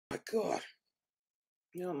God.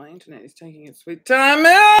 No, my internet is taking its sweet time.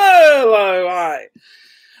 Hello, hi.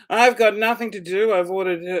 I've got nothing to do. I've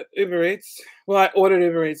ordered Uber Eats. Well, I ordered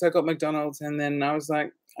Uber Eats. I got McDonald's, and then I was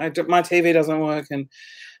like, my TV doesn't work, and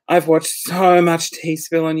I've watched so much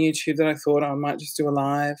T-Spill on YouTube that I thought I might just do a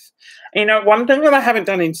live. You know, one thing that I haven't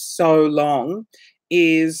done in so long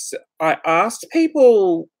is I asked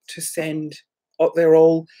people to send their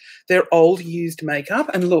old used makeup,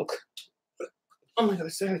 and look. Oh my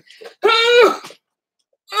God, sorry.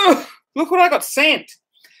 Look what I got sent.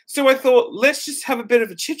 So I thought, let's just have a bit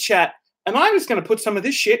of a chit chat, and I was going to put some of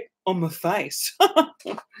this shit on my face.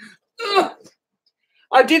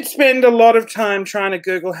 I did spend a lot of time trying to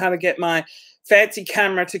Google how to get my fancy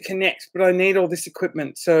camera to connect, but I need all this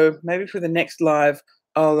equipment. So maybe for the next live,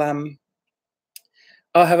 I'll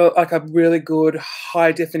have a really good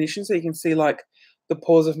high definition so you can see like the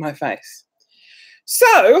pores of my face.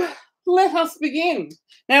 So let us begin.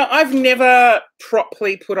 Now, I've never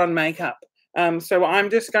properly put on makeup, so I'm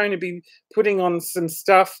just going to be putting on some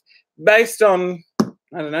stuff based on,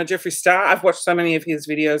 I don't know, Jeffree Star. I've watched so many of his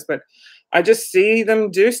videos, but I just see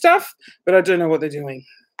them do stuff, but I don't know what they're doing.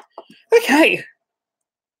 Okay,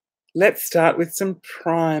 let's start with some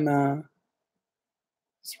primer.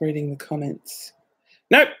 Just reading the comments.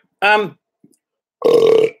 Nope. Oh,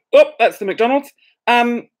 that's the McDonald's.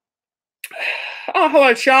 Oh,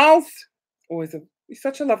 hello, Charles. You're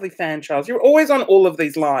such a lovely fan, Charles. You're always on all of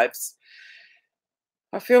these lives.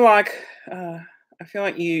 I feel like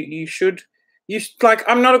you should. Like,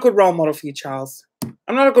 I'm not a good role model for you, Charles.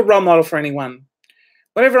 I'm not a good role model for anyone.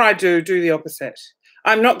 Whatever I do the opposite.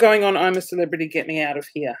 I'm not going on I'm a Celebrity, get me out of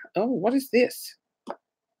here. Oh, what is this?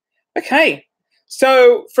 Okay.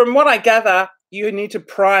 So from what I gather, you need to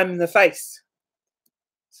prime the face.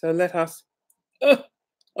 So let us.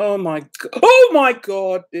 Oh my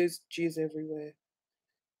God, there's jizz everywhere.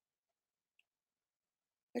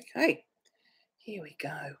 Okay, here we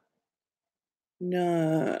go.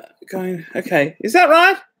 No, okay, is that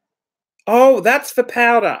right? Oh, that's for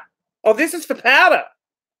powder. Oh, this is for powder.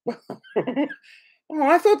 Oh,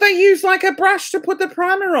 I thought they used like a brush to put the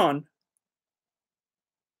primer on.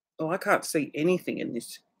 Oh, I can't see anything in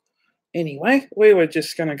this. Anyway, we were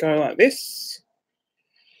just going to go like this.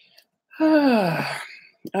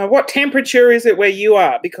 What temperature is it where you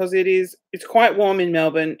are? Because it's quite warm in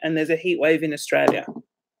Melbourne and there's a heat wave in Australia. I'm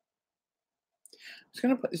just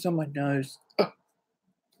going to put this on my nose.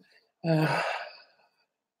 Oh,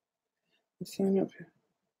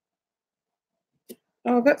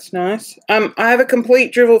 that's nice. I have a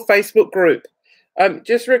complete drivel Facebook group.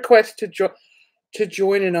 Just request to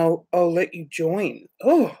join, and I'll let you join.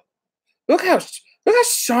 Oh, look how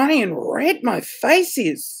shiny and red my face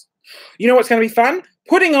is. You know what's going to be fun?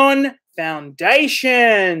 Putting on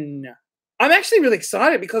foundation. I'm actually really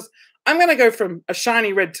excited because I'm going to go from a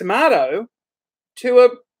shiny red tomato to a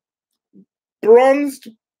bronzed,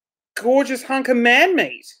 gorgeous hunk of man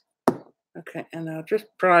meat. Okay, and I'll just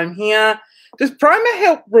prime here. Does primer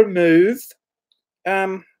help remove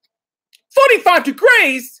 45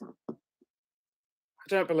 degrees? I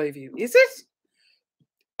don't believe you. Is it?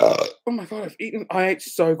 Oh my God, I ate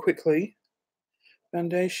so quickly.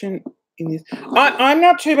 Foundation in this. I'm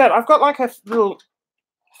not too bad. I've got like a little.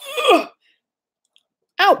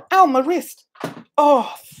 Ow, my wrist.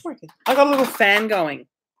 Oh, freaking. I got a little fan going.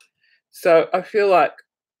 So I feel like,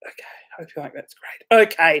 okay, that's great.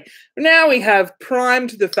 Okay, now we have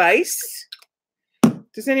primed the face.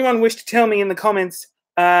 Does anyone wish to tell me in the comments,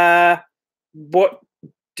 what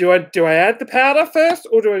do I add the powder first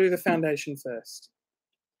or do I do the foundation first?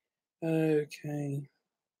 Okay.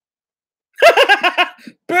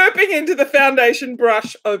 Burping into the foundation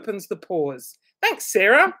brush opens the pores. Thanks,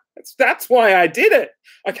 Sarah. That's why I did it.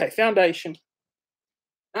 Okay, foundation.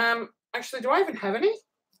 Actually, do I even have any?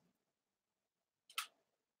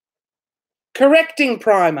 Correcting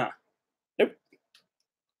primer. Nope.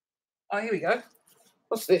 Oh, here we go.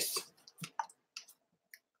 What's this?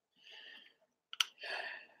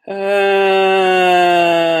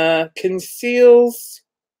 Conceals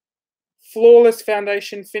flawless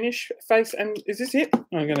foundation finish face. And is this it?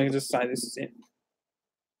 I'm going to just say this is it.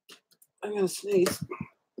 I'm going to sneeze.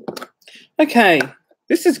 Okay.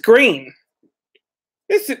 This is green.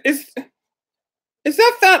 Is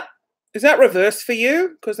that reverse for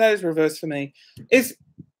you? Because that is reverse for me. Is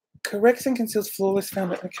corrects and conceals flawless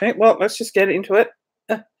foundation. Okay, well, let's just get into it.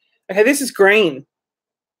 Okay, this is green.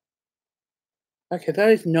 Okay, that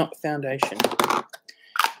is not foundation.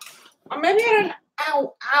 Oh, maybe I don't.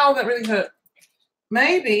 Ow, that really hurt.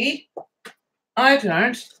 Maybe I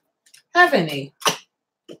don't have any.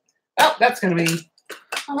 Oh, that's going to be.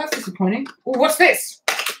 Oh, that's disappointing. Oh, what's this?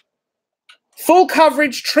 Full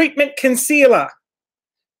coverage treatment concealer.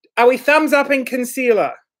 Are we thumbs up in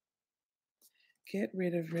concealer? Get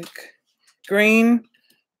rid of Rick. Green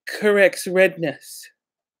corrects redness.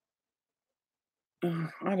 Oh,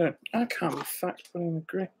 I can't be fucked putting the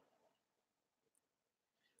green.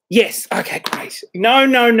 Yes, okay, great. No,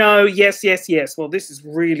 no, no, yes, yes, yes. Well, this is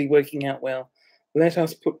really working out well. Let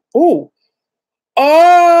us put, oh,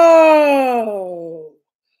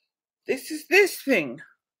 this is this thing.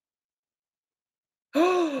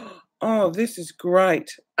 Oh, this is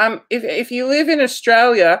great. If you live in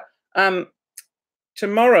Australia,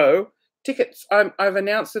 tomorrow, tickets, I've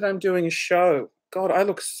announced that I'm doing a show. God, I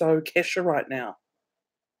look so Kesha right now.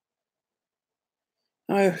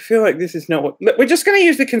 I feel like this is not what... We're just going to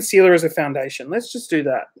use the concealer as a foundation. Let's just do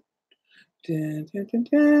that.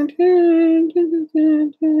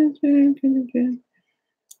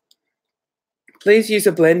 Please use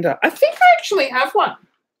a blender. I think I actually have one.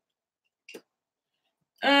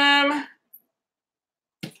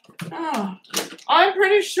 I'm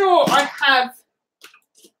pretty sure I have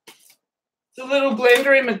the little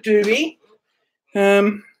blender in my doobie.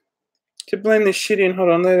 To blend this shit in, hold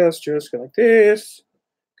on, let us just go like this.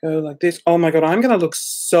 Go like this. Oh my God, I'm going to look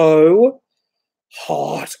so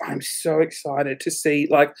hot. I'm so excited to see,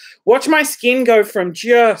 like, watch my skin go from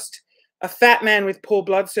just a fat man with poor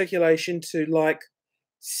blood circulation to, like,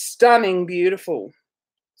 stunning beautiful.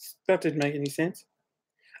 That didn't make any sense.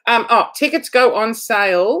 Tickets go on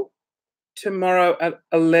sale tomorrow at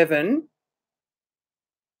 11.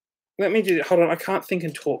 Let me do it. Hold on, I can't think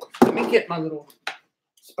and talk. Let me get my little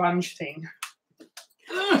sponge thing.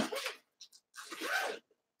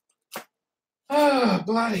 Oh,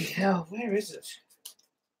 bloody hell. Where is it?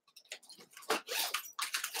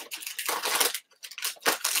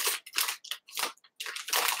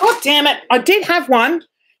 God damn it. I did have one.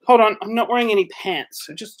 Hold on. I'm not wearing any pants,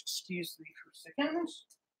 so just excuse me for a second.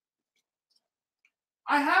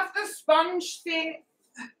 I have the sponge thing.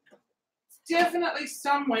 It's definitely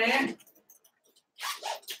somewhere.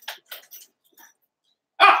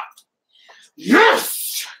 Ah!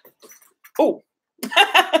 Yes! Oh.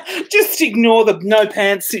 Just ignore the no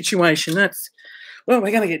pants situation. That's, well,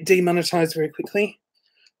 we're going to get demonetized very quickly.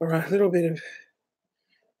 All right, a little bit of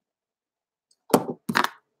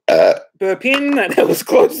burp in. That helps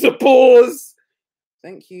close the pores.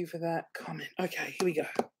 Thank you for that comment. Okay, here we go.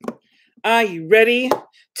 Are you ready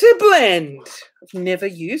to blend? I've never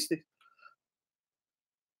used this.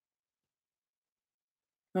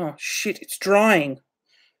 Oh, shit, it's drying.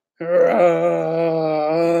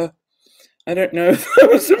 I don't know if I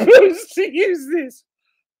was supposed to use this.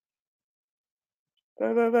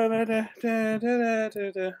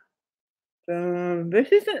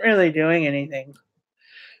 This isn't really doing anything.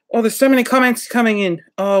 Oh, there's so many comments coming in.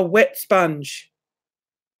 Oh, wet sponge.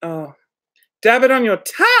 Oh, dab it on your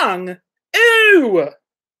tongue. Ew.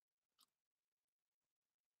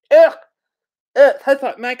 Ugh. Ugh. Tastes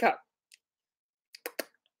like makeup.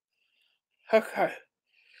 Okay.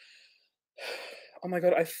 Oh my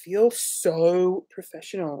God, I feel so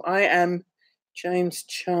professional. I am James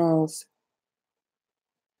Charles.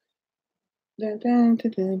 I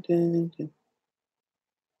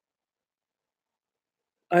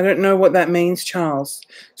don't know what that means, Charles.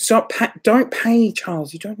 Don't pay,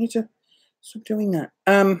 Charles. You don't need to stop doing that.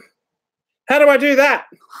 How do I do that?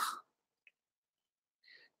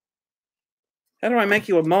 How do I make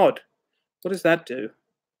you a mod? What does that do?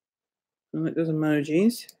 Oh, it does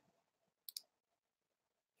emojis.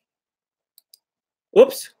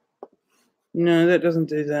 Oops. No, that doesn't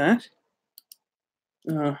do that.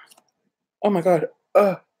 Oh my God.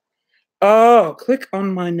 Oh, click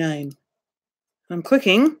on my name. I'm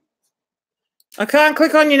clicking. I can't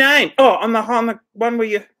click on your name. Oh, on the one where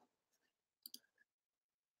you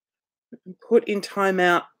put in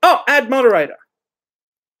timeout. Oh, add moderator.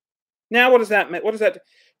 Now what does that mean? What does that do?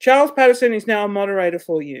 Charles Patterson is now a moderator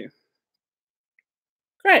for you.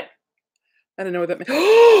 Great. I don't know what that means.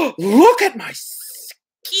 Oh, look at my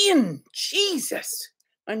skin. Jesus.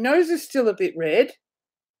 My nose is still a bit red.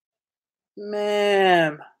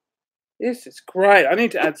 Ma'am. This is great. I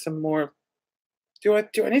need to add some more. Do I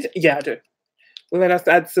need to? Yeah, I do. Well, let us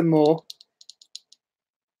add some more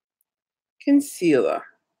concealer.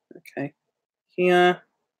 Okay. Here.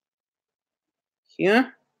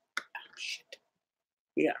 Here. Oh, shit.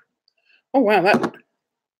 Yeah. Oh, wow. That.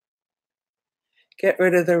 Get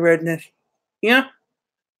rid of the redness. Here.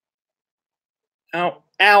 Ow.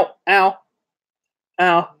 Ow. Ow.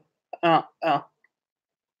 Ow. Ow. Ow.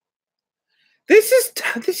 This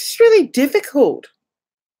is really difficult.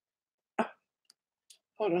 Oh,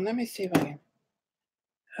 hold on. Let me see if I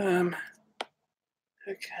can.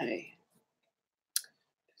 Okay.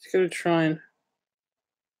 Just gotta try and.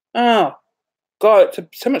 Oh, God,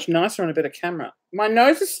 it's so much nicer on a better camera. My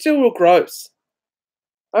nose is still real gross.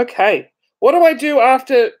 Okay. What do I do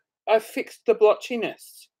after I've fixed the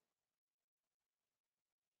blotchiness?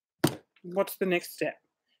 What's the next step?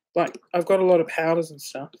 Like, I've got a lot of powders and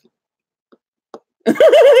stuff.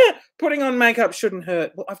 Putting on makeup shouldn't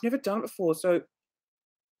hurt. Well, I've never done it before, so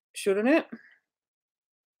shouldn't it?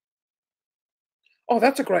 Oh,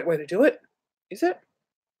 that's a great way to do it. Is it?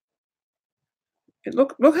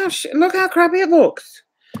 Look how crappy it looks.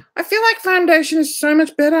 I feel like foundation is so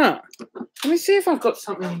much better. Let me see if I've got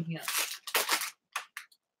something in here.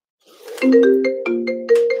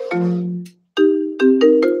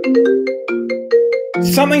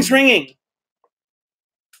 Something's ringing.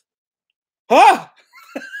 Oh!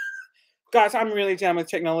 Guys, I'm really down with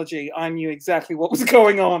technology. I knew exactly what was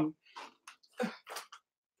going on.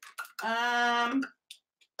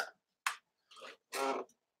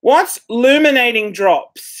 What's illuminating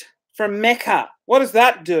drops from Mecca? What does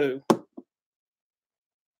that do?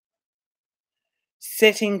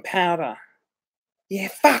 Setting powder. Yeah,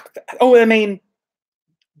 fuck that. Oh, I mean,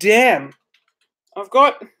 damn. I've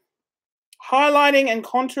got highlighting and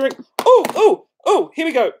contouring. Oh, here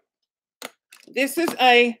we go. This is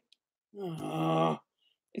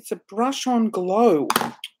it's a brush on glow.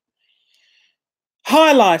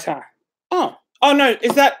 Highlighter. Oh no,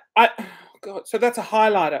 is that, oh God, so that's a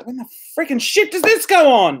highlighter. When the freaking shit does this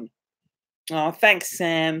go on? Oh, thanks,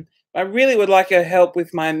 Sam. I really would like your help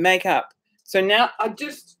with my makeup. So now I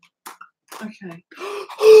just, okay.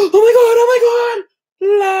 Oh my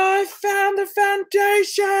God, I found the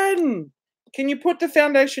foundation. Can you put the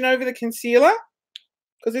foundation over the concealer?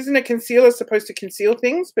 Because isn't a concealer supposed to conceal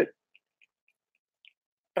things? But,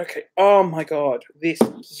 okay, oh my God, this,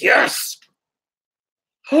 yes.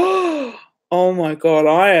 Oh my God,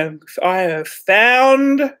 I have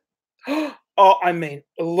found, oh, I mean,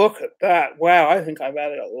 look at that. Wow, I think I've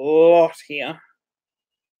added a lot here.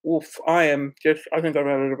 Oof, I think I've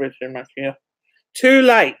added a bit too much here. Too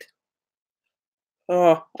late.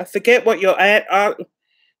 Oh, I forget what you're at.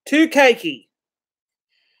 Too cakey.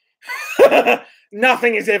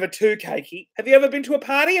 Nothing is ever too cakey. Have you ever been to a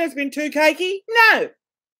party and it's been too cakey? No.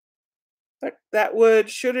 That word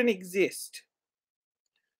shouldn't exist.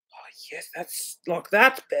 Yes, that's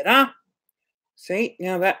better. See,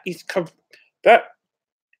 now that is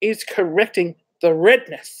correcting the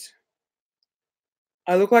redness.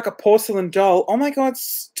 I look like a porcelain doll. Oh my God,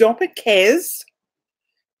 stop it, Kez.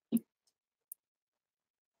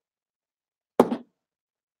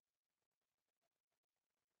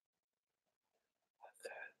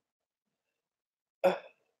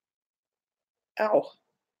 Ow.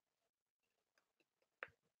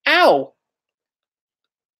 Ow.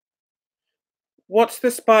 What's the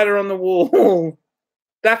spider on the wall?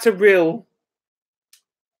 That's a real.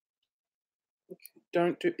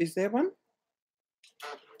 Is there one?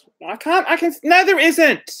 I can, no, there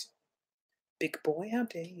isn't. Big boy, how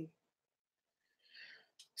dare you?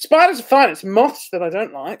 Spiders are fine. It's moths that I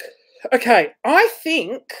don't like. Okay, I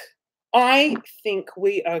think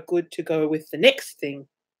we are good to go with the next thing,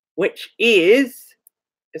 which is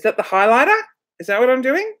that the highlighter? Is that what I'm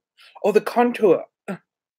doing? Or the contour?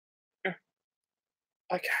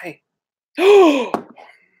 Okay. Oh,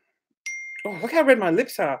 look how red my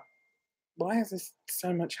lips are. Why is this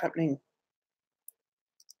so much happening?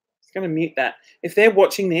 I'm going to mute that. If they're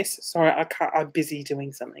watching this, sorry, I can't. I'm busy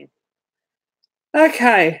doing something.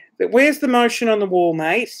 Okay, where's the motion on the wall,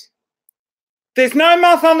 mate? There's no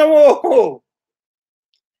moth on the wall.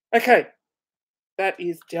 Okay, that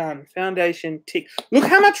is done. Foundation tick. Look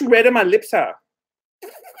how much redder my lips are.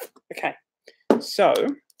 Okay, so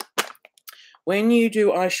when you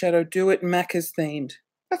do eyeshadow, do it Macca's themed.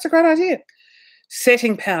 That's a great idea.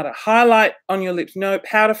 Setting powder. Highlight on your lips. No,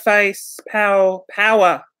 powder face. Power.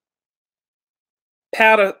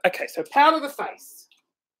 Powder. Okay, so powder the face.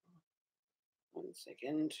 1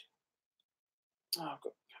 second. Oh, I've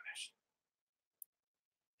got foundation.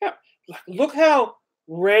 Yeah, look how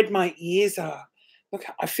red my ears are. Look,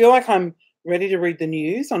 I feel like I'm ready to read the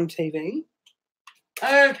news on TV.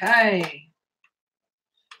 Okay.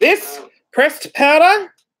 This pressed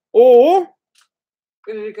powder, or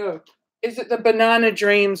where did it go? Is it the Banana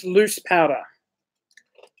Dreams loose powder?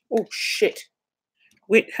 Oh shit.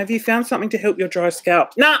 Wait, have you found something to help your dry scalp?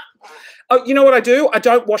 Nah. Oh, you know what I do? I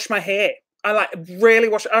don't wash my hair. I rarely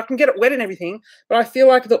wash it. I can get it wet and everything, but I feel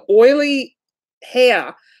like the oily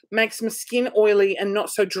hair makes my skin oily and not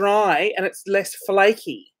so dry, and it's less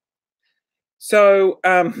flaky. So,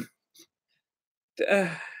 okay,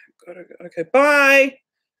 bye.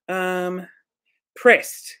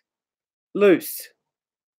 Pressed, loose.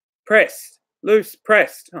 Pressed. Loose.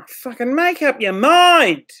 Pressed. Oh, fucking make up your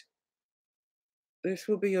mind. This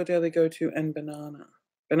will be your daily go-to and banana.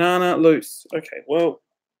 Banana, loose. Okay, well,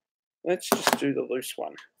 let's just do the loose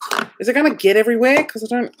one. Is it going to get everywhere? Because I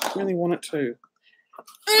don't really want it to.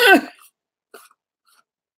 Ugh!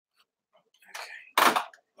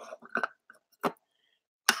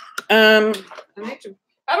 I need to.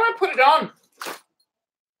 How do I put it on?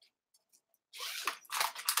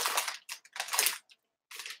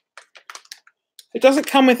 It doesn't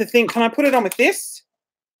come with a thing. Can I put it on with this?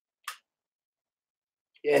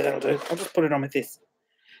 Yeah, that'll do. I'll just put it on with this.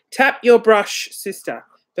 Tap your brush, sister.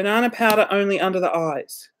 Banana powder only under the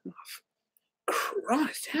eyes. Oh,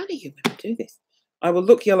 Christ, how do you do this? I will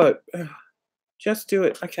look yellow. Ugh. Just do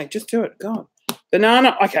it. Okay, just do it. God.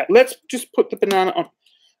 Banana. Okay, let's just put the banana on.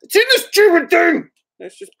 It's in the stupid thing.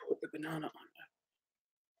 Let's just put the banana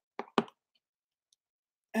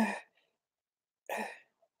on.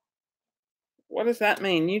 What does that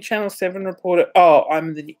mean? New Channel 7 reporter. Oh,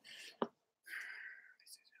 I'm the...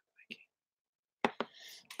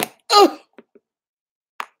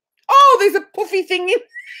 Oh, there's a puffy thing in...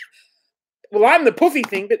 Well, I'm the puffy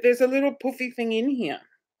thing, but there's a little puffy thing in here.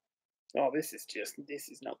 Oh, this is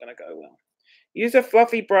not going to go well. Use a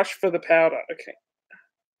fluffy brush for the powder. Okay.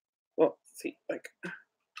 Well, see, like...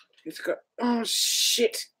 It's got... Oh,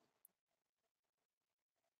 shit.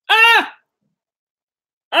 Ah!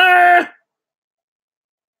 Ah!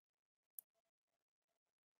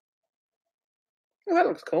 Oh, that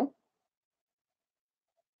looks cool.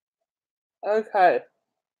 Okay.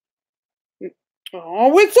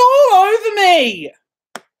 Oh, it's all over me!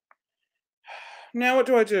 Now what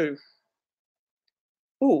do I do?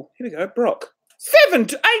 Oh, here we go. Brock. $7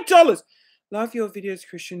 to $8. Love your videos,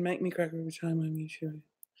 Christian. Make me crack every time I'm YouTube.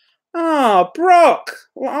 Oh, Brock.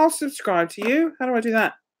 Well, I'll subscribe to you. How do I do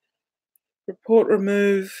that? Report,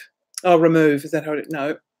 remove. Oh, remove. Is that how it?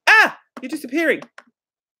 No. Ah! You're disappearing.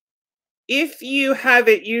 If you have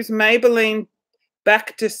it, use Maybelline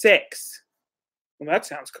Back to Sex. Well, that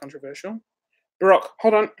sounds controversial. Brock,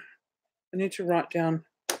 hold on. I need to write down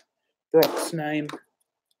Brock's name.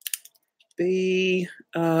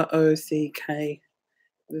 BROCKVALESINI.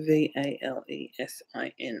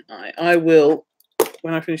 I will,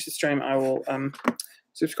 when I finish the stream, I will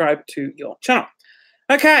subscribe to your channel.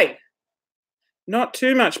 Okay. Not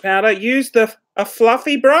too much powder. Use a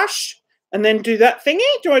fluffy brush and then do that thingy.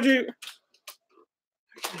 Do I do...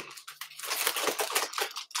 Okay.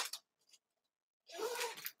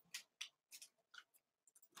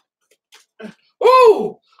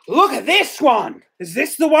 Oh, look at this one. Is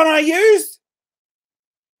this the one I use?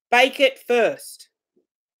 Bake it first.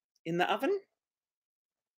 In the oven?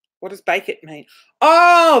 What does bake it mean?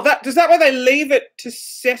 Oh, does that where they leave it to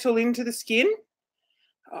settle into the skin?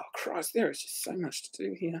 Oh, Christ, there is just so much to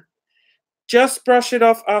do here. Just brush it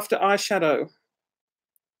off after eyeshadow.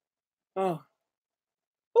 Oh.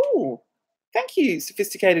 Oh, thank you,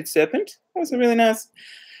 sophisticated serpent. That was a really nice...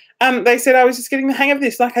 they said I was just getting the hang of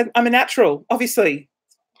this, like I'm a natural, obviously.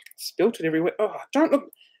 Spilt it everywhere. Oh, don't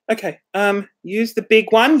look. Okay, use the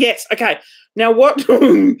big one. Yes, okay. Now what,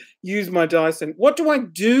 use my Dyson. What do I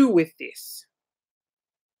do with this?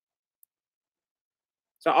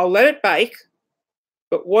 So I'll let it bake,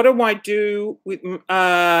 but what do I do with,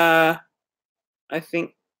 I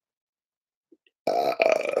think,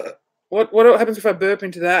 what happens if I burp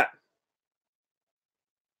into that?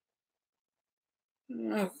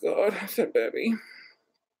 Oh God, I'm so burpy.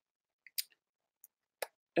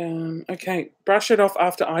 Okay, brush it off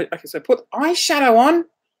after okay, so put eyeshadow on,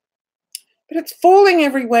 but it's falling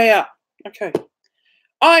everywhere. Okay,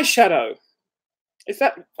 eyeshadow. Is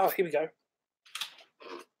that? Oh, here we go.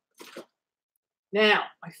 Now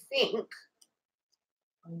I think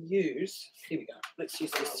I'll use. Here we go. Let's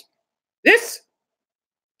use this. This,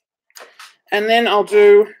 and then I'll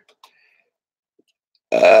do.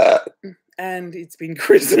 And it's been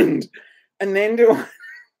christened, and then do.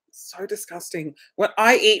 So disgusting. When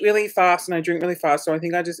I eat really fast and I drink really fast, so I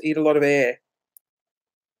think I just eat a lot of air.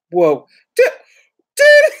 Whoa.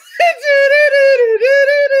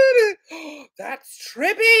 That's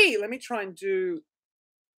trippy. Let me try and do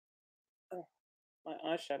my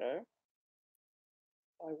eyeshadow.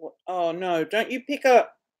 Oh no, don't you pick a...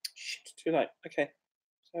 Shit, too late. Okay.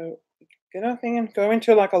 So get a thing and go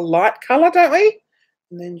into like a light color, don't we?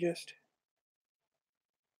 And then just...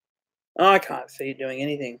 Oh, I can't see you doing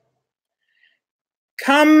anything.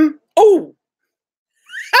 Come. Oh,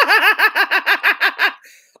 that's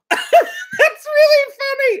really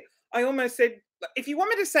funny. I almost said, if you want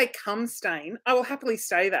me to say "come stain," I will happily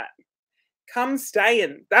say that. Come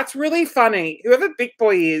stayin'. That's really funny. Whoever Big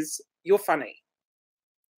Boy is, you're funny.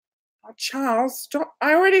 Oh, Charles, stop.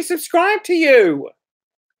 I already subscribed to you.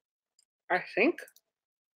 I think.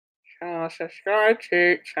 Charles, subscribe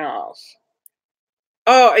to Charles.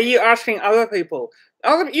 Oh, are you asking other people?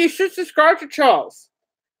 You should subscribe to Charles.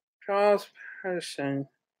 Charles Person.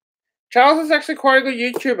 Charles is actually quite a good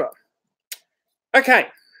YouTuber. Okay.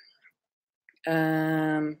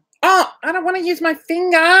 Oh, I don't want to use my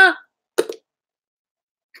finger.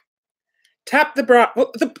 Tap the brush.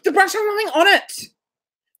 Well, the brush has nothing on it.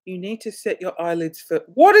 You need to set your eyelids for.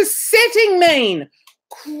 What does setting mean?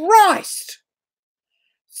 Christ.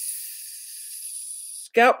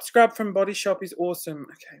 Scalp scrub from Body Shop is awesome.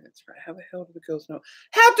 Okay, that's right. How the hell do the girls know?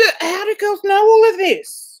 How do girls know all of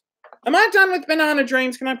this? Am I done with Banana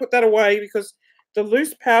Dreams? Can I put that away? Because the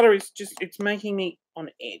loose powder is just, it's making me on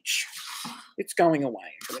edge. It's going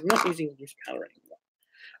away. I'm not using loose powder anymore.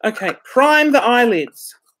 Okay, prime the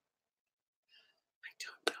eyelids. I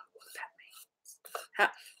don't know what that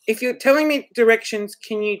means. If you're telling me directions,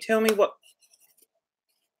 can you tell me what?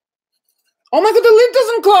 Oh my God, the lid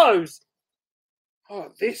doesn't close.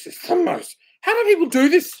 Oh, this is the most. How do people do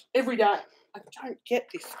this every day? I don't get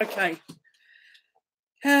this. Okay.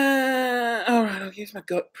 All right, I'll use my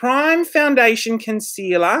gut. Prime foundation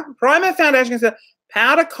concealer. Primer foundation concealer.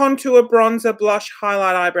 Powder contour bronzer blush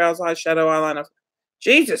highlight eyebrows eyeshadow eyeliner.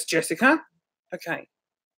 Jesus, Jessica. Okay.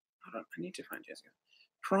 Hold on. I need to find Jessica.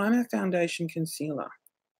 Primer foundation concealer.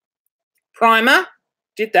 Primer.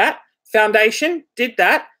 Did that. Foundation. Did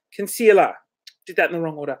that. Concealer. Did that in the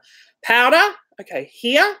wrong order. Powder. Okay,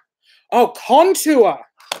 here. Oh, contour.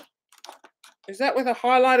 Is that with a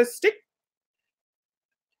highlighter stick?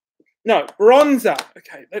 No, bronzer.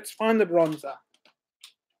 Okay, let's find the bronzer.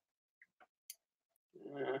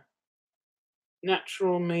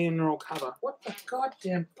 Natural mineral cover. What the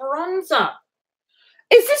goddamn bronzer?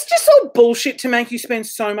 Is this just all bullshit to make you spend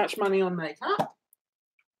so much money on makeup?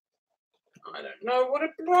 I don't know what a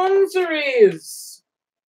bronzer is.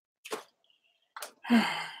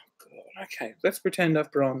 Okay, let's pretend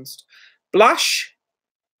I've bronzed. Blush.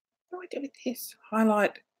 What do I do with this?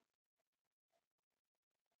 Highlight.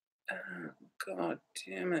 Oh, God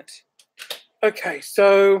damn it. Okay,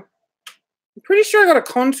 so I'm pretty sure I got a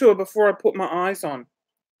contour before I put my eyes on.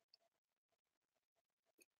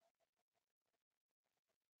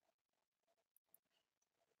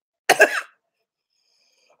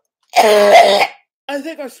 I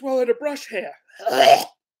think I swallowed a brush hair.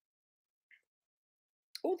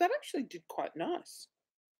 Oh, that actually did quite nice.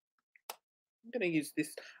 I'm going to use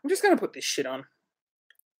this. I'm just going to put this shit on.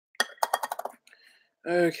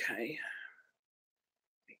 Okay.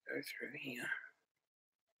 Let me go through here.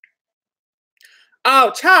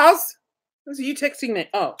 Oh, Charles. Was you texting me?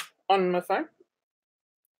 Oh, on my phone?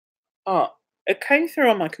 Oh, it came through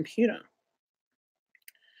on my computer.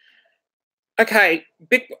 Okay,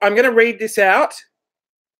 I'm going to read this out.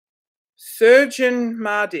 Surgeon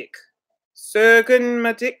Mardik. Surgeon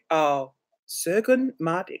Mardik. Oh, Surgeon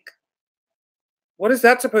Mardik. What is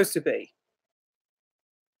that supposed to be?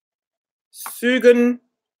 Sugan.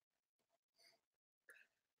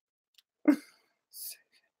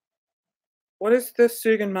 What is the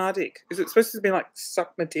Sugan Mardik? Is it supposed to be like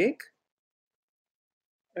suck my dick?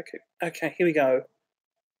 Okay, here we go.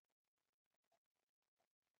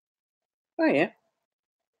 Oh, yeah.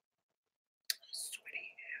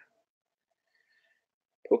 Sweaty.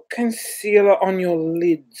 Put concealer on your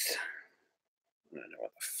lids. I don't know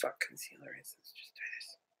what the fuck concealer is. Let's just do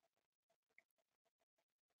this.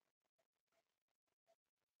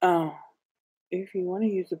 Oh. If you want to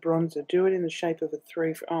use a bronzer, do it in the shape of a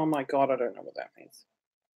 3. Oh, my God, I don't know what that means.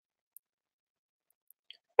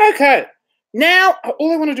 Okay. Now,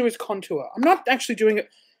 all I want to do is contour. I'm not actually doing a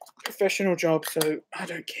professional job, so I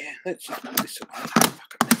don't care. Let's just put this away.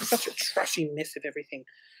 It's such a trashy mess of everything.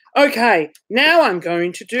 Okay. Now I'm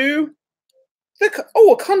going to do a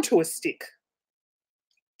contour stick.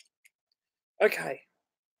 Okay.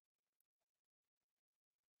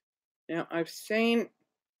 Now, I've seen...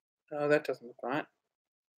 Oh, that doesn't look right.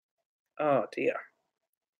 Oh, dear.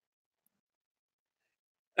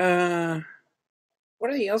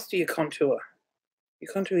 What else do you contour? You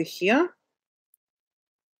contour here.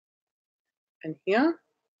 And here.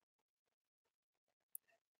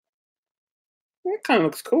 It kind of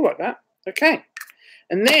looks cool like that. Okay.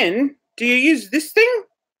 And then, do you use this thing?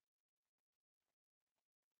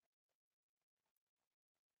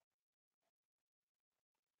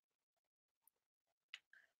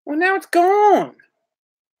 Well, now it's gone.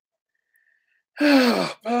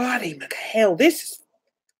 Oh, bloody hell. This is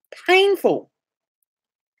painful.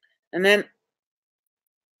 And then...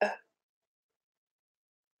 what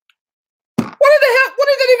the hell? What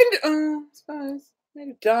did that even do? Oh, I suppose. Made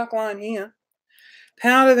a dark line here.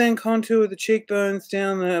 Powder, then contour the cheekbones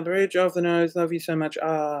down the bridge of the nose. Love you so much.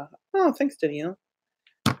 Oh, thanks, Danielle.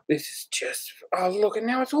 This is just, oh, look, and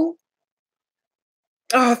now it's all,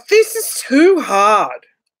 oh, this is too hard.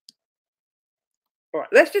 All right,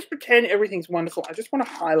 let's just pretend everything's wonderful. I just want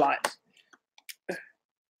to highlight.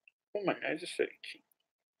 Oh, my nose is so itchy.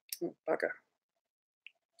 Oh, bugger.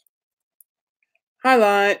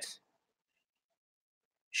 Highlight.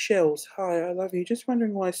 Shells. Hi, I love you. Just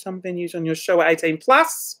wondering why some venues on your show are 18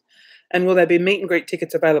 plus, and will there be meet and greet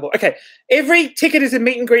tickets available? Okay, every ticket is a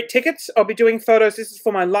meet and greet tickets. I'll be doing photos. This is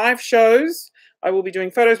for my live shows. I will be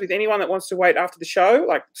doing photos with anyone that wants to wait after the show,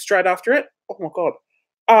 like straight after it. Oh my God.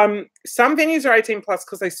 Some venues are 18 plus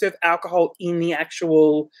because they serve alcohol in the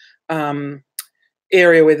actual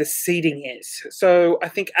area where the seating is. So I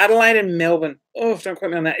think Adelaide and Melbourne, oh, don't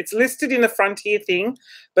quote me on that. It's listed in the Frontier thing,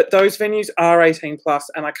 but those venues are 18 plus,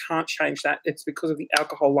 and I can't change that. It's because of the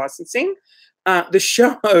alcohol licensing. The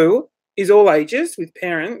show is all ages with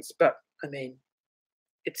parents, but I mean,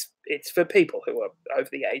 it's for people who are over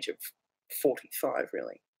the age of 45,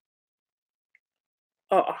 really.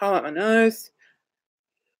 Oh, I'll highlight my nose.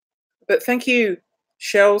 But thank you,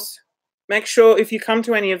 Shells. Make sure if you come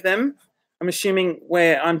to any of them, I'm assuming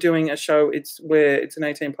where I'm doing a show, it's where it's an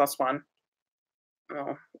 18 plus one.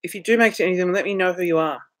 Oh, if you do make it to any of them, let me know who you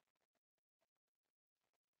are.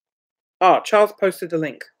 Oh, Charles posted the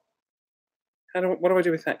link. What do I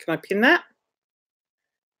do with that? Can I pin that?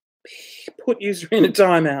 Put user in a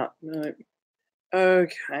timeout. No.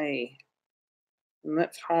 Okay. And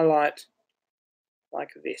let's highlight like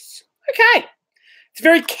this. Okay. It's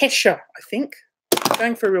very Kesha, I think. I'm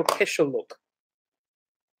going for a real Kesha look.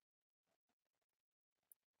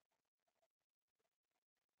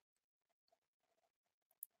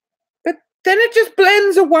 But then it just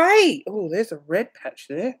blends away. Oh, there's a red patch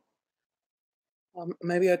there.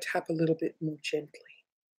 Maybe I'll tap a little bit more gently.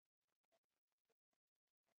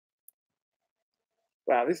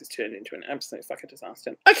 Wow, this has turned into an absolute fucking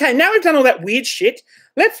disaster. Okay, now we've done all that weird shit.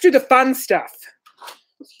 Let's do the fun stuff.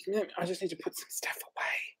 I just need to put some stuff away.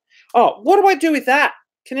 Oh, what do I do with that?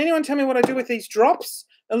 Can anyone tell me what I do with these drops?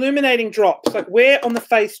 Illuminating drops. Like, where on the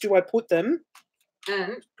face do I put them?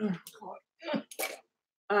 And, oh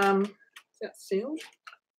God. Is that sealed?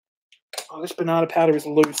 Oh, this banana powder is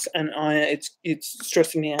loose, and it's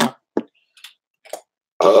stressing me out.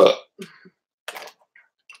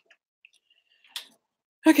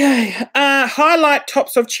 Okay, highlight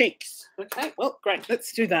tops of cheeks. Okay, well, great.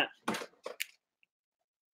 Let's do that.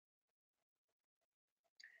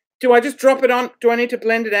 Do I just drop it on? Do I need to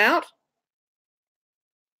blend it out?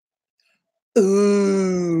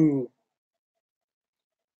 Ooh.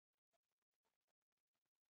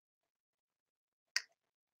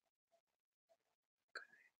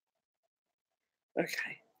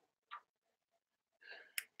 Okay.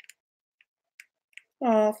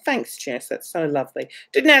 Oh, thanks, Jess. That's so lovely.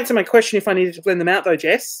 Didn't answer my question if I needed to blend them out, though,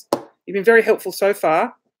 Jess. You've been very helpful so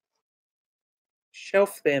far.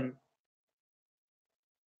 Shelf them.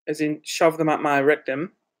 As in, shove them up my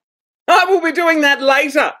rectum. I will be doing that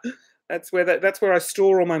later. That's where I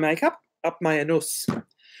store all my makeup, up my anus.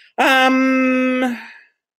 Hurry,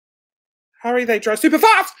 they dry super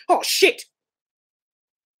fast. Oh, shit.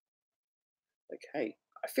 Okay.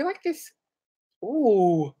 I feel like this.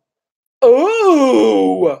 Ooh.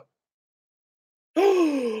 Oh.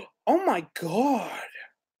 Oh, my God.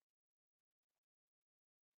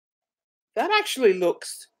 That actually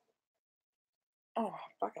looks. Oh,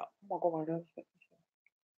 back up. Oh my God.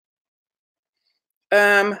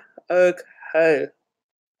 Okay.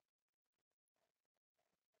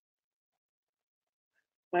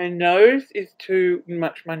 My nose is too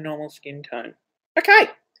much my normal skin tone. Okay.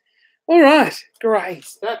 All right.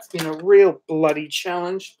 Great. That's been a real bloody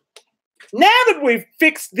challenge. Now that we've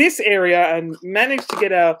fixed this area and managed to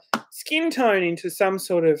get our skin tone into some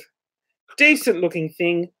sort of decent looking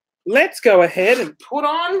thing, let's go ahead and put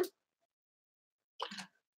on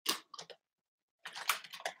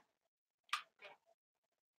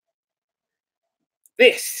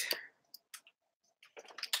this,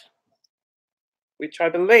 which I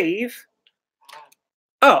believe.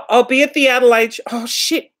 Oh, I'll be at the Adelaide. Oh,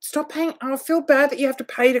 shit. Stop paying. Oh, I feel bad that you have to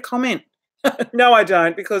pay to comment. No, I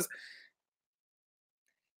don't, because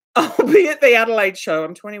I'll be at the Adelaide show.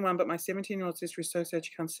 I'm 21, but my 17-year-old sister is so sad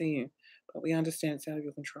she can't see you. But we understand it's out of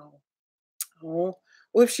your control. Oh,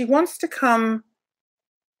 well, if she wants to come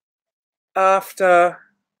after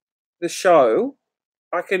the show,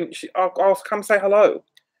 I'll come say hello.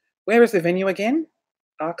 Where is the venue again?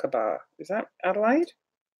 Aqaba. Is that Adelaide?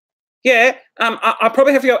 Yeah. I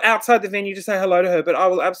probably have to go outside the venue to say hello to her, but I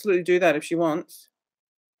will absolutely do that if she wants.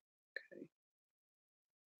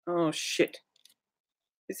 Oh, shit.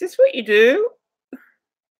 Is this what you do?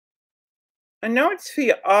 I know it's for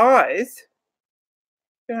your eyes,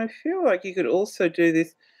 but I feel like you could also do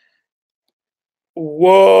this.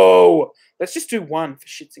 Whoa! Let's just do one for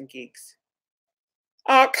shits and gigs.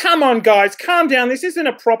 Oh, come on, guys. Calm down. This isn't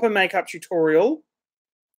a proper makeup tutorial.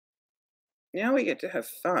 Now we get to have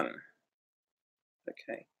fun.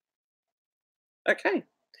 Okay. Okay.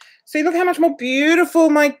 See, look how much more beautiful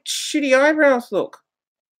my shitty eyebrows look.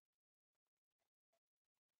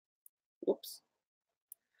 Whoops.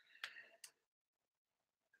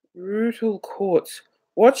 Brutal Quartz.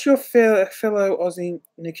 Watch your fellow Aussie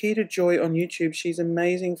Nikita Joy on YouTube. She's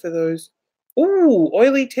amazing for those. Ooh,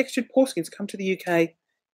 oily textured poreskins. Come to the UK.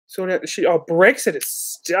 Sort out the shit. Oh, Brexit is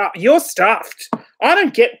stuffed. You're stuffed. I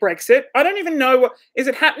don't get Brexit. I don't even know what is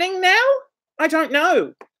it happening now? I don't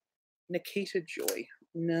know. Nikita Joy.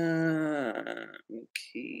 No,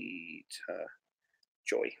 Nikita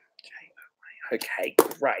Joy. Okay,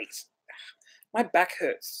 great. My back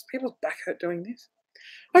hurts. People's back hurt doing this.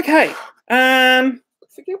 Okay. I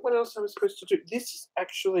forget what else I was supposed to do. This is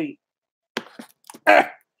actually.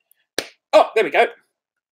 Oh, there we go.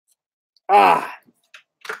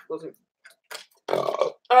 Wasn't.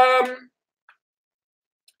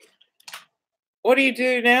 What do you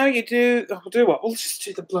do now? You do. Oh, do what? We'll just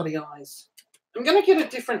do the bloody eyes. I'm gonna get a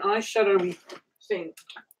different eyeshadowy thing.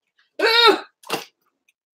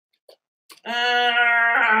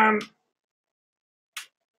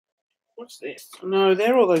 What's this? No,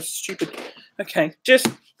 they're all those stupid. Okay, just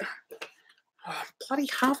bloody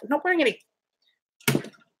half. I'm not wearing any.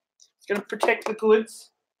 It's gonna protect the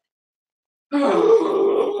goods. I'm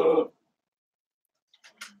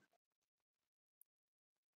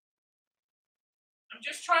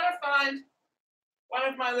just trying to find one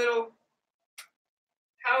of my little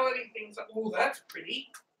palette things. Oh, that's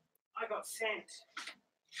pretty. I got sent.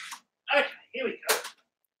 Okay, here we go.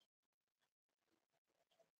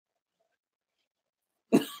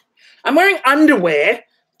 I'm wearing underwear,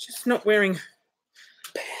 just not wearing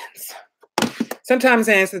pants. Sometimes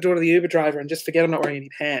I answer the door to the Uber driver and just forget I'm not wearing any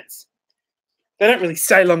pants. They don't really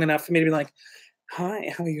stay long enough for me to be like,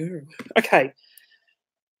 hi, how are you? Okay.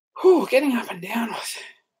 Whew, getting up and down was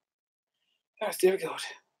difficult.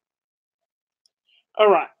 All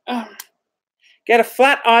right. Get a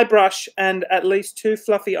flat eye brush and at least 2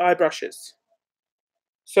 fluffy eye brushes.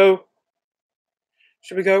 So,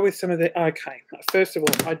 should we go with some of the... Okay. First of all,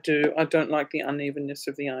 I don't like the unevenness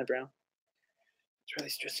of the eyebrow. It's really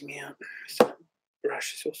stressing me out. So,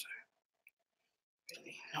 brush is also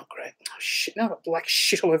really not great. Oh, shit. Now I've got black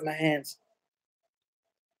shit all over my hands.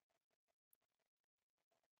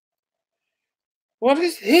 What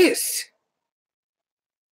is this?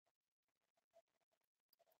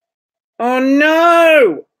 Oh,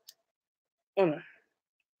 no! Oh, no.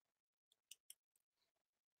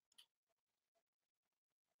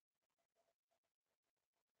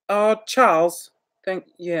 Oh, Charles.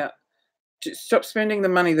 Yeah. Just stop spending the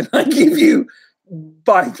money that I give you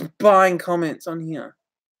by buying comments on here.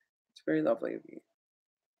 It's very lovely of you.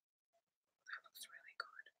 That looks really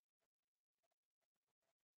good.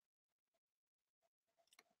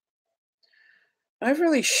 I have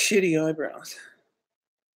really shitty eyebrows.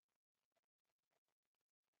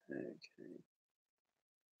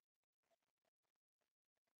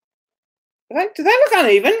 Okay. Do they look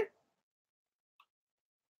uneven?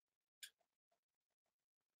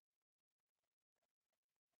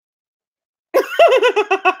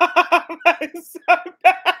 That is so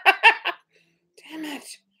bad. Damn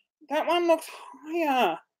it. That one looks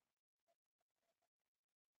higher.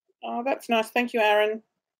 Oh, that's nice. Thank you, Aaron.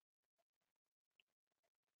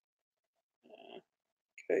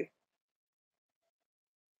 Okay.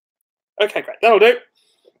 Okay, great. That'll do.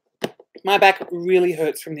 My back really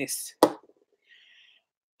hurts from this.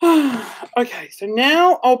 Okay, so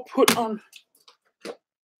now I'll put on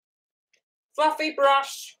fluffy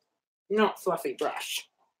brush, not fluffy brush.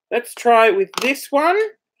 Let's try with this one,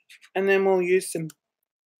 and then we'll use some...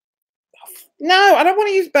 No, I don't want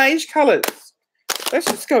to use beige colours. Let's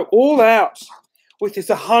just go all out with this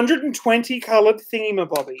 120 coloured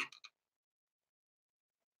thingamabobby.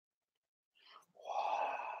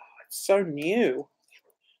 Whoa, it's so new.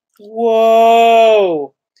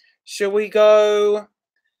 Whoa. Shall we go...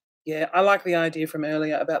 Yeah, I like the idea from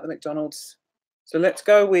earlier about the McDonald's. So let's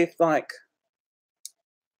go with like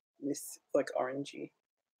this, like orangey.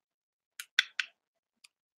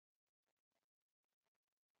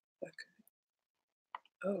 Okay.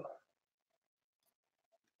 Oh.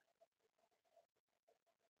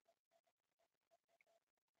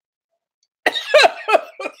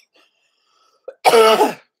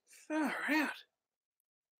 Far out.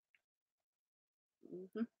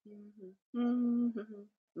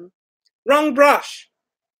 Wrong brush.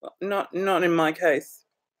 Not in my case.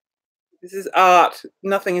 This is art.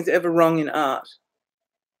 Nothing is ever wrong in art.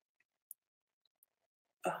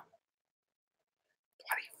 Oh,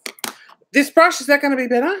 bloody. This brush, is that going to be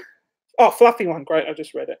better? Oh, fluffy one. Great. I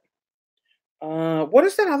just read it. What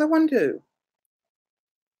does that other one do?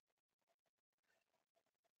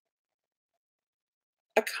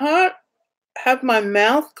 I can't have my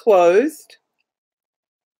mouth closed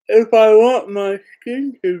if I want my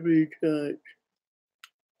skin to be touched.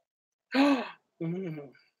 Can't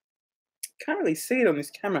really see it on this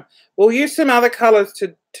camera. We'll use some other colours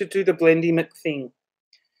to do the blendy thing.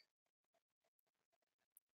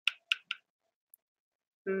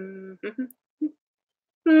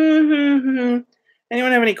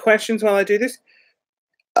 Anyone have any questions while I do this?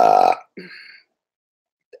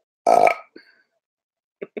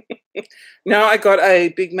 No, I got a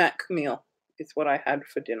Big Mac meal. It's what I had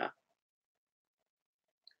for dinner.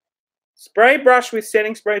 Spray brush with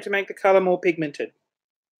setting spray to make the colour more pigmented.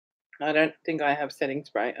 I don't think I have setting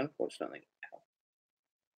spray, unfortunately.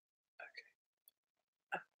 Okay.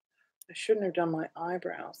 I shouldn't have done my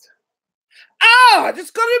eyebrows. Ah! I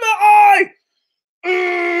just got it in my eye!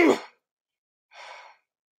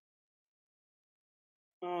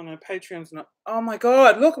 Oh no, Patreon's not. Oh my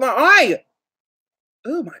god, look, my eye!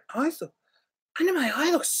 Oh, my eyes look. Under my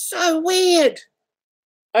eye looks so weird.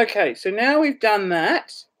 Okay, so now we've done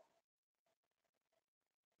that.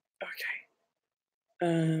 Okay.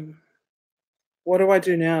 What do I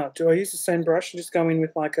do now? Do I use the same brush and just go in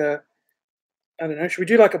with like a, I don't know, should we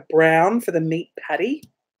do like a brown for the meat patty?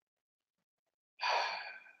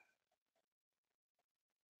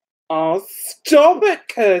 Oh, stop it,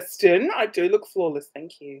 Kirsten. I do look flawless,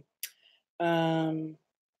 thank you.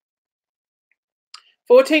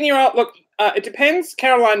 14-year-old, look, it depends,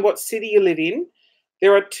 Caroline, what city you live in.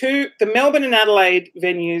 There are two, the Melbourne and Adelaide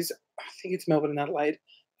venues, I think it's Melbourne and Adelaide,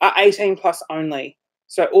 are 18 plus only.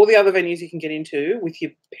 So all the other venues you can get into with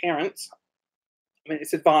your parents, I mean,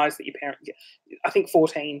 it's advised that your parents, I think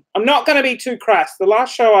 14. I'm not going to be too crass. The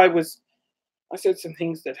last show I said some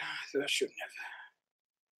things that I shouldn't have.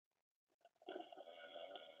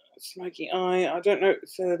 Smoky eye, I don't know,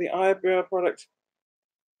 so the eyebrow product.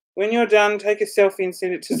 When you're done, take a selfie and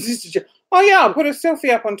send it to Sister Jo. Oh yeah, I'll put a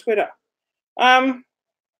selfie up on Twitter.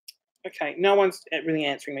 Okay, no one's really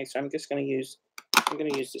answering me, so I'm just going to use,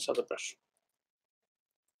 this other brush.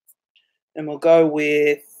 And we'll go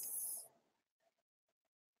with,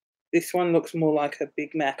 this one looks more like a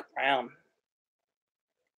Big Mac brown.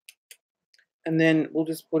 And then we'll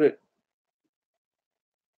just put it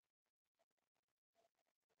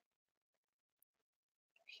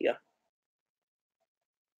here.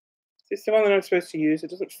 Is this the one that I'm supposed to use?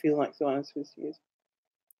 It doesn't feel like the one I'm supposed to use.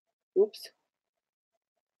 Oops.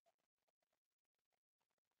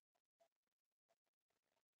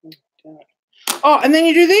 Oh, and then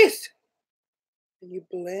you do this. And you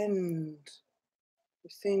blend.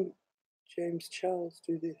 I've seen James Charles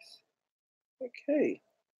do this. Okay.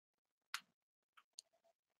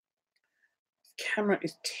 This camera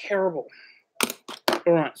is terrible.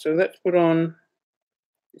 All right, so let's put on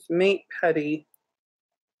this meat patty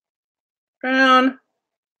brown.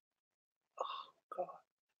 Oh,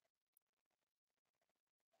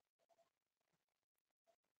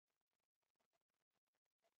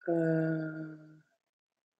 God.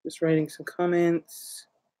 Just reading some comments.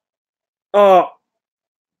 Oh,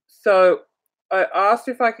 so I asked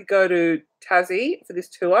if I could go to Tassie for this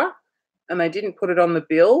tour, and they didn't put it on the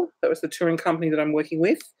bill. That was the touring company that I'm working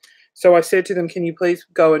with. So I said to them, can you please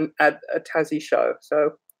go and add a Tassie show?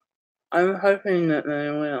 So I'm hoping that they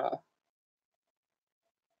will.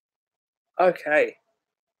 Okay.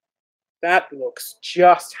 That looks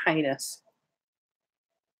just heinous.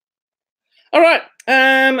 All right.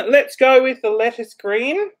 Let's go with the lettuce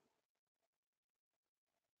green.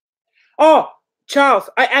 Oh, Charles,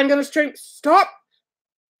 I am going to stream. Stop.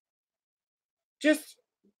 Just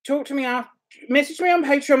talk to me after. Message me on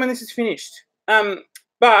Patreon when this is finished.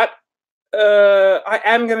 But I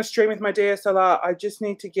am going to stream with my DSLR. I just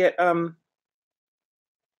need to get oh,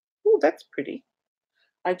 that's pretty.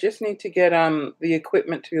 I just need to get the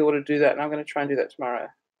equipment to be able to do that, and I'm going to try and do that tomorrow.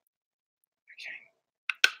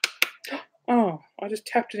 Okay. Oh, I just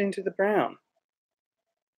tapped it into the brown.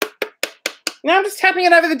 Now I'm just tapping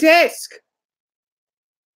it over the desk.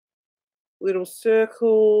 Little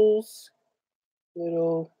circles.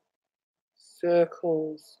 Little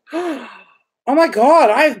circles. Oh my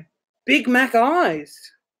god, I have Big Mac eyes.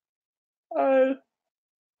 Oh,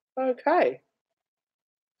 okay.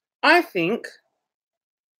 I think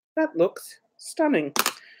that looks stunning.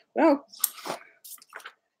 Well,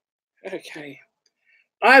 Okay.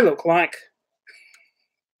 I look like...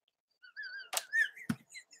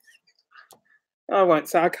 I won't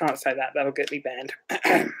say. I can't say that. That'll get me banned.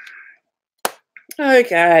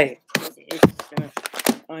 Okay. It's been an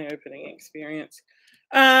eye-opening experience.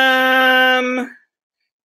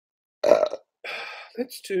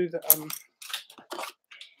 Let's do the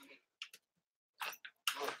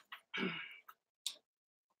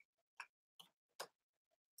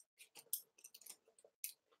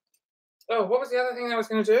Oh, what was the other thing I was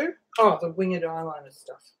going to do? Oh, the winged eyeliner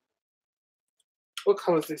stuff. What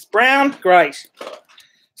colour is this? Brown? Great.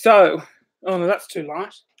 So, oh no, that's too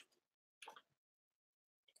light.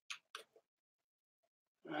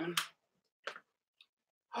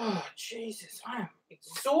 Oh, Jesus, I am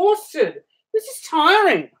exhausted. This is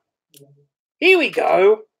tiring. Here we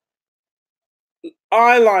go.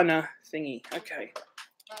 Eyeliner thingy. Okay.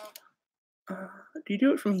 Do you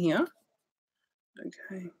do it from here?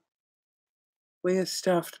 Okay. We're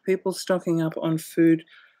stuffed. People stocking up on food.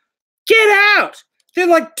 Get out! They're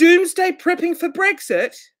like doomsday prepping for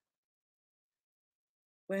Brexit.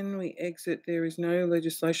 When we exit, there is no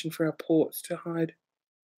legislation for our ports to hide.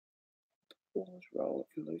 Pause, roll,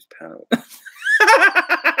 and lose power.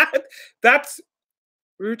 That's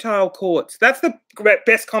rutile courts. That's the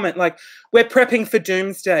best comment. Like, we're prepping for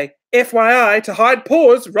doomsday. FYI, to hide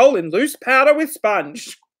pores, roll in loose powder with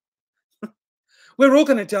sponge. We're all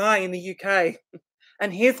going to die in the UK.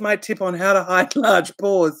 And here's my tip on how to hide large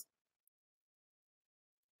pores.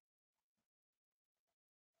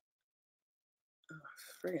 Oh,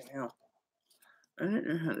 friggin' hell. I don't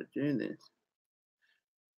know how to do this.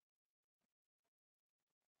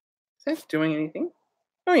 Is that doing anything?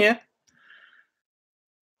 Oh, yeah.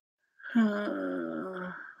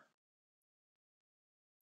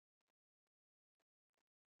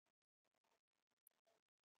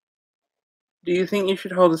 Do you think you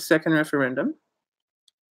should hold a second referendum?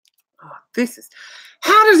 Oh, this is...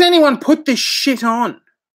 How does anyone put this shit on?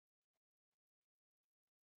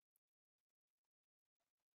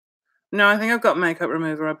 No, I think I've got makeup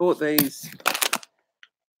remover. I bought these.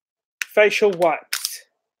 Facial wipes.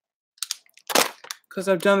 Because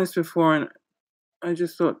I've done this before and I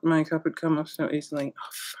just thought makeup would come off so easily. Oh,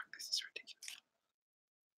 fuck, this is ridiculous.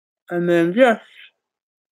 And then, yeah.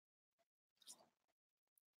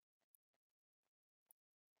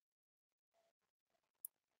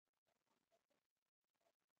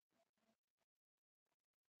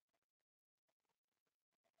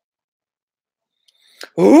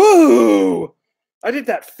 Ooh! I did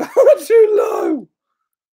that far too low.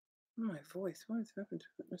 Oh, my voice. What has happened to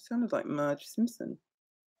it? It sounded like Marge Simpson.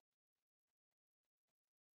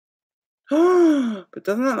 But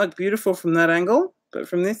doesn't that look beautiful from that angle? But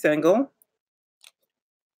from this angle,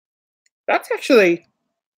 that's actually...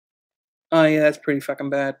 Oh, yeah, that's pretty fucking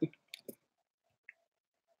bad.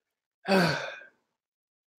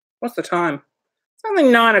 What's the time? It's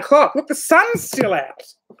only 9 o'clock. Look, the sun's still out.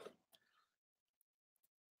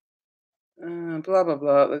 Blah, blah,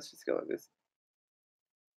 blah. Let's just go like this.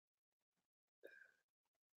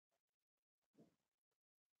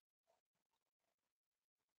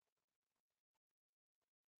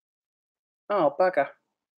 Oh, bugger.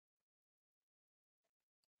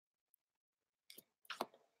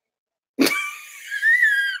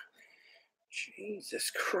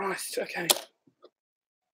 Jesus Christ. Okay.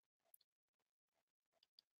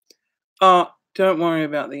 Oh, don't worry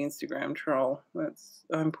about the Instagram troll.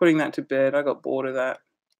 I'm putting that to bed. I got bored of that.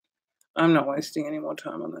 I'm not wasting any more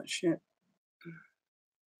time on that shit.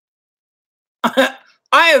 I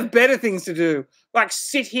have better things to do, like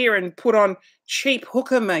sit here and put on cheap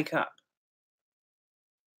hooker makeup.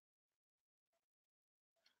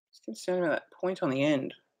 Just concerned about that point on the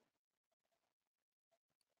end.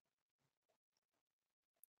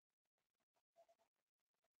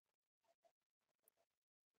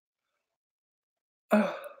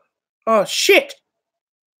 Oh shit!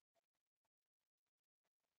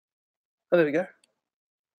 Oh, there we go.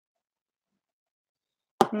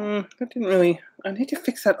 That didn't really... I need to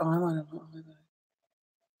fix that eyeliner.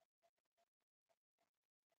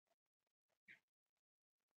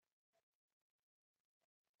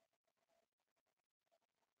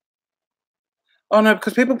 Oh no,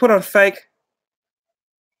 because people put on fake...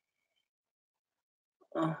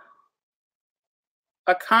 Oh.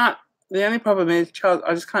 I can't... The only problem is, Charles,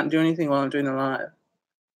 I just can't do anything while I'm doing the live.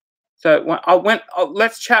 So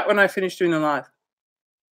let's chat when I finish doing the live.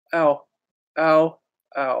 Ow. Ow.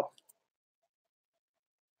 Ow.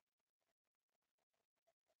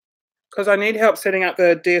 Because I need help setting up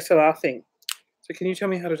the DSLR thing. So can you tell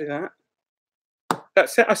me how to do that?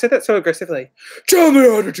 I said that so aggressively. Tell me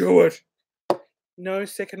how to do it. No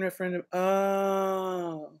second referendum.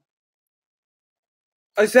 Oh.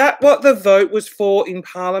 Is that what the vote was for in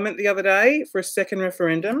Parliament the other day, for a second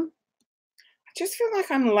referendum? I just feel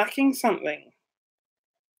like I'm lacking something.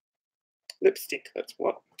 Lipstick, that's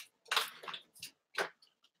what.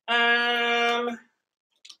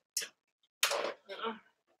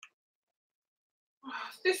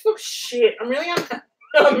 This looks shit. I'm really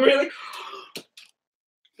I'm really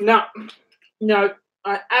no.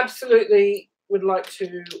 I absolutely would like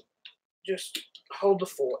to just hold the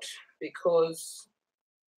fort because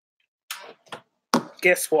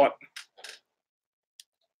guess what?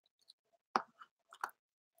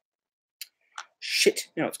 Shit.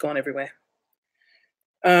 Now it's gone everywhere.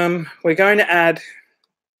 We're going to add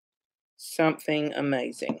something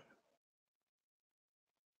amazing.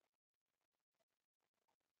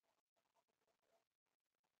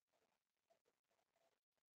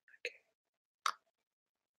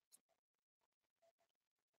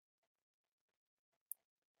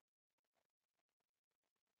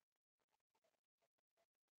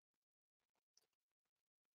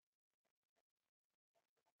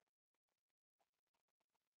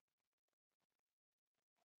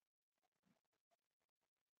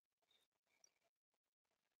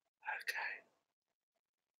 Okay.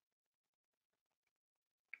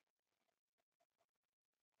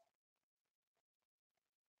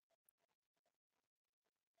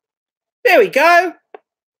 There we go.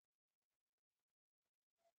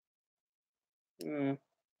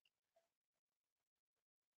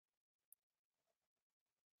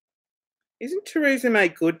 Isn't Theresa May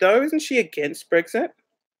good though? Isn't she against Brexit?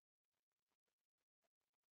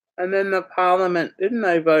 And then the Parliament, didn't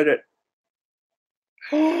they vote it?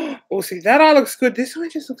 Oh, see, that eye looks good. This eye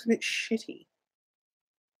just looks a bit shitty.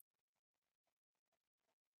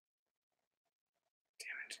 Damn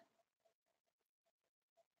it.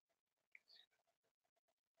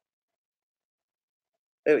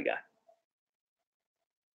 There we go.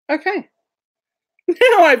 Okay.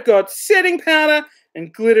 Now I've got setting powder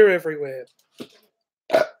and glitter everywhere.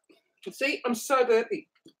 See, I'm so burpy.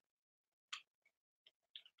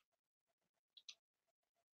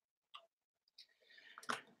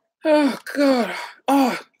 Oh, God.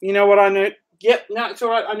 Oh, you know what I know? Yep, no, it's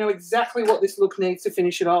all right. I know exactly what this look needs to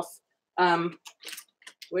finish it off.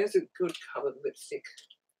 Where's a good coloured lipstick?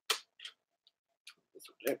 This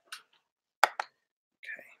will do.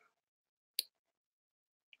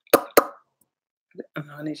 Okay. Oh,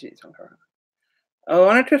 I need to use some colour. I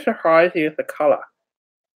wanted to surprise you with the colour.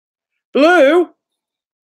 Blue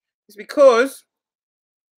is because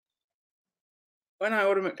when I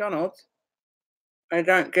order McDonald's, I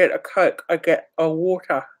don't get a Coke, I get a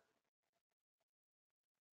water.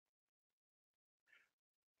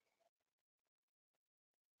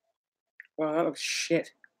 Wow, that looks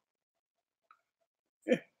shit.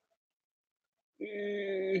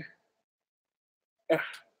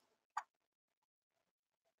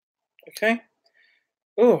 Okay.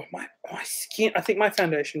 Oh, my skin. I think my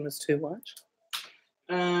foundation was too much.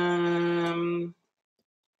 Is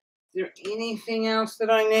there anything else that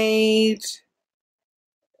I need?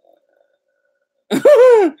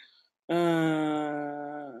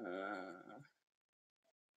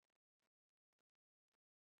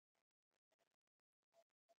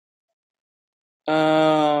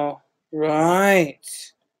 Oh, right.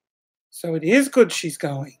 So it is good she's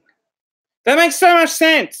going. That makes so much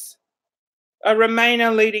sense. A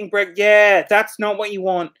Remainer leading Brexit. Yeah, that's not what you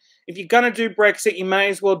want. If you're going to do Brexit, you may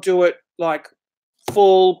as well do it like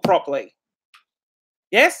full properly.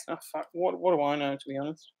 Yes? Oh, fuck. What do I know, to be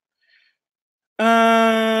honest?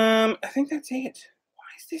 I think that's it. Why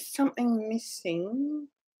is there something missing?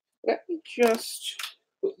 Let me just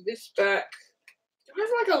put this back. Do I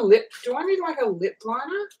have like a lip? Do I need like a lip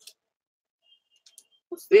liner?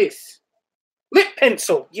 What's this? Lip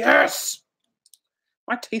pencil. Yes.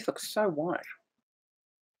 My teeth look so white.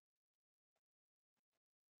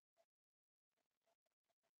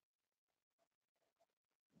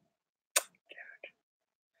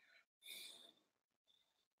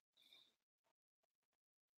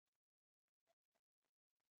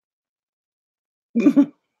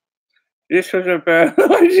 This was a bad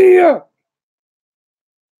idea.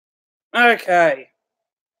 Okay.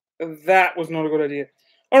 That was not a good idea.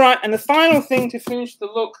 All right, and the final thing to finish the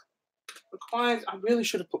look requires... I really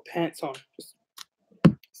should have put pants on. Just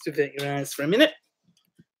avert your eyes for a minute.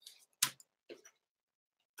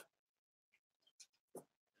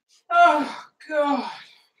 Oh, God.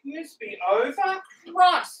 Can this be over?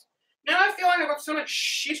 Christ. Now I feel like I've got so much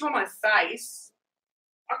shit on my face.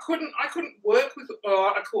 I couldn't work with...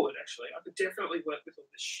 Oh, I could, actually. I could definitely work with all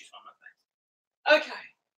this shit on my face. Okay.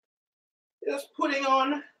 Just putting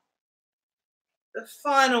on the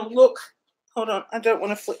final look. Hold on, I don't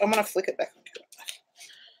want to flick. I want to flick it back.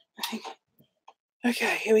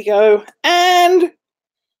 Okay, here we go. And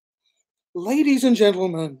ladies and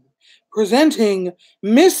gentlemen, presenting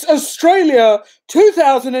Miss Australia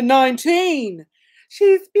 2019.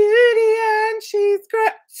 She's beauty and she's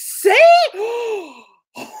great. See?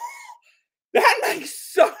 That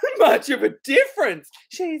makes so much of a difference.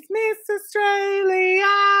 She's Miss Australia.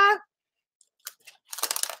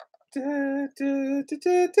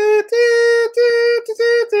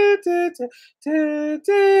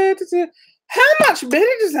 How much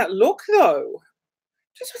better does that look, though?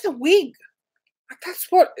 Just with a wig. Like, that's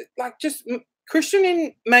what, like, just Christian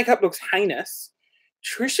in makeup looks heinous.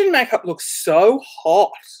 Trish in makeup looks so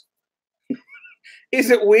hot. Is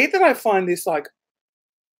it weird that I find this, like,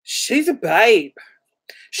 she's a babe.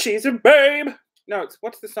 She's a babe. No, it's,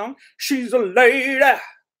 what's the song? She's a lady.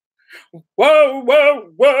 Whoa,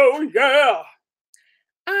 whoa, whoa, yeah.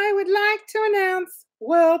 I would like to announce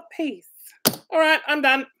world peace. All right, I'm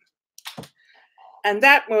done. And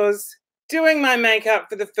that was doing my makeup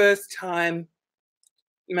for the first time.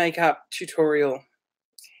 Makeup tutorial.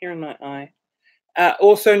 It's here in my eye.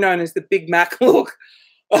 Also known as the Big Mac look.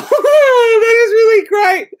 Oh, that is really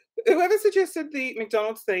great. Whoever suggested the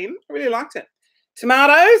McDonald's theme, I really liked it.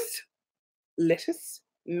 Tomatoes, lettuce,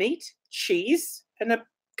 meat, cheese, and a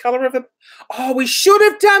color of a... Oh, we should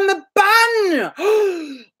have done the bun.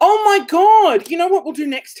 Oh my God. You know what we'll do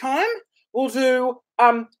next time? We'll do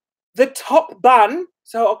the top bun.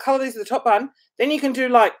 So I'll color these with the top bun. Then you can do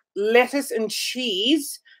like lettuce and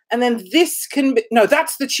cheese. And then this can be... No,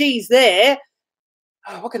 that's the cheese there.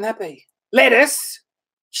 Oh, what can that be? Lettuce,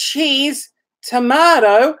 cheese,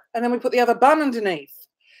 tomato, and then we put the other bun underneath.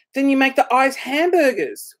 Then you make the eyes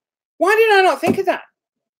hamburgers. Why did I not think of that?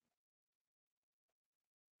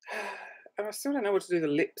 I still don't know what to do the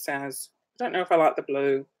lips as. I don't know if I like the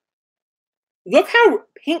blue. Look how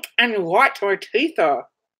pink and white my teeth are.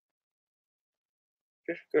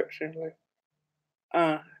 Just got simply.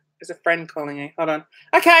 There's a friend calling me. Hold on.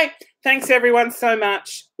 Okay. Thanks everyone so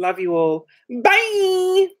much. Love you all.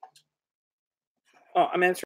 Bye. Oh, I'm answering.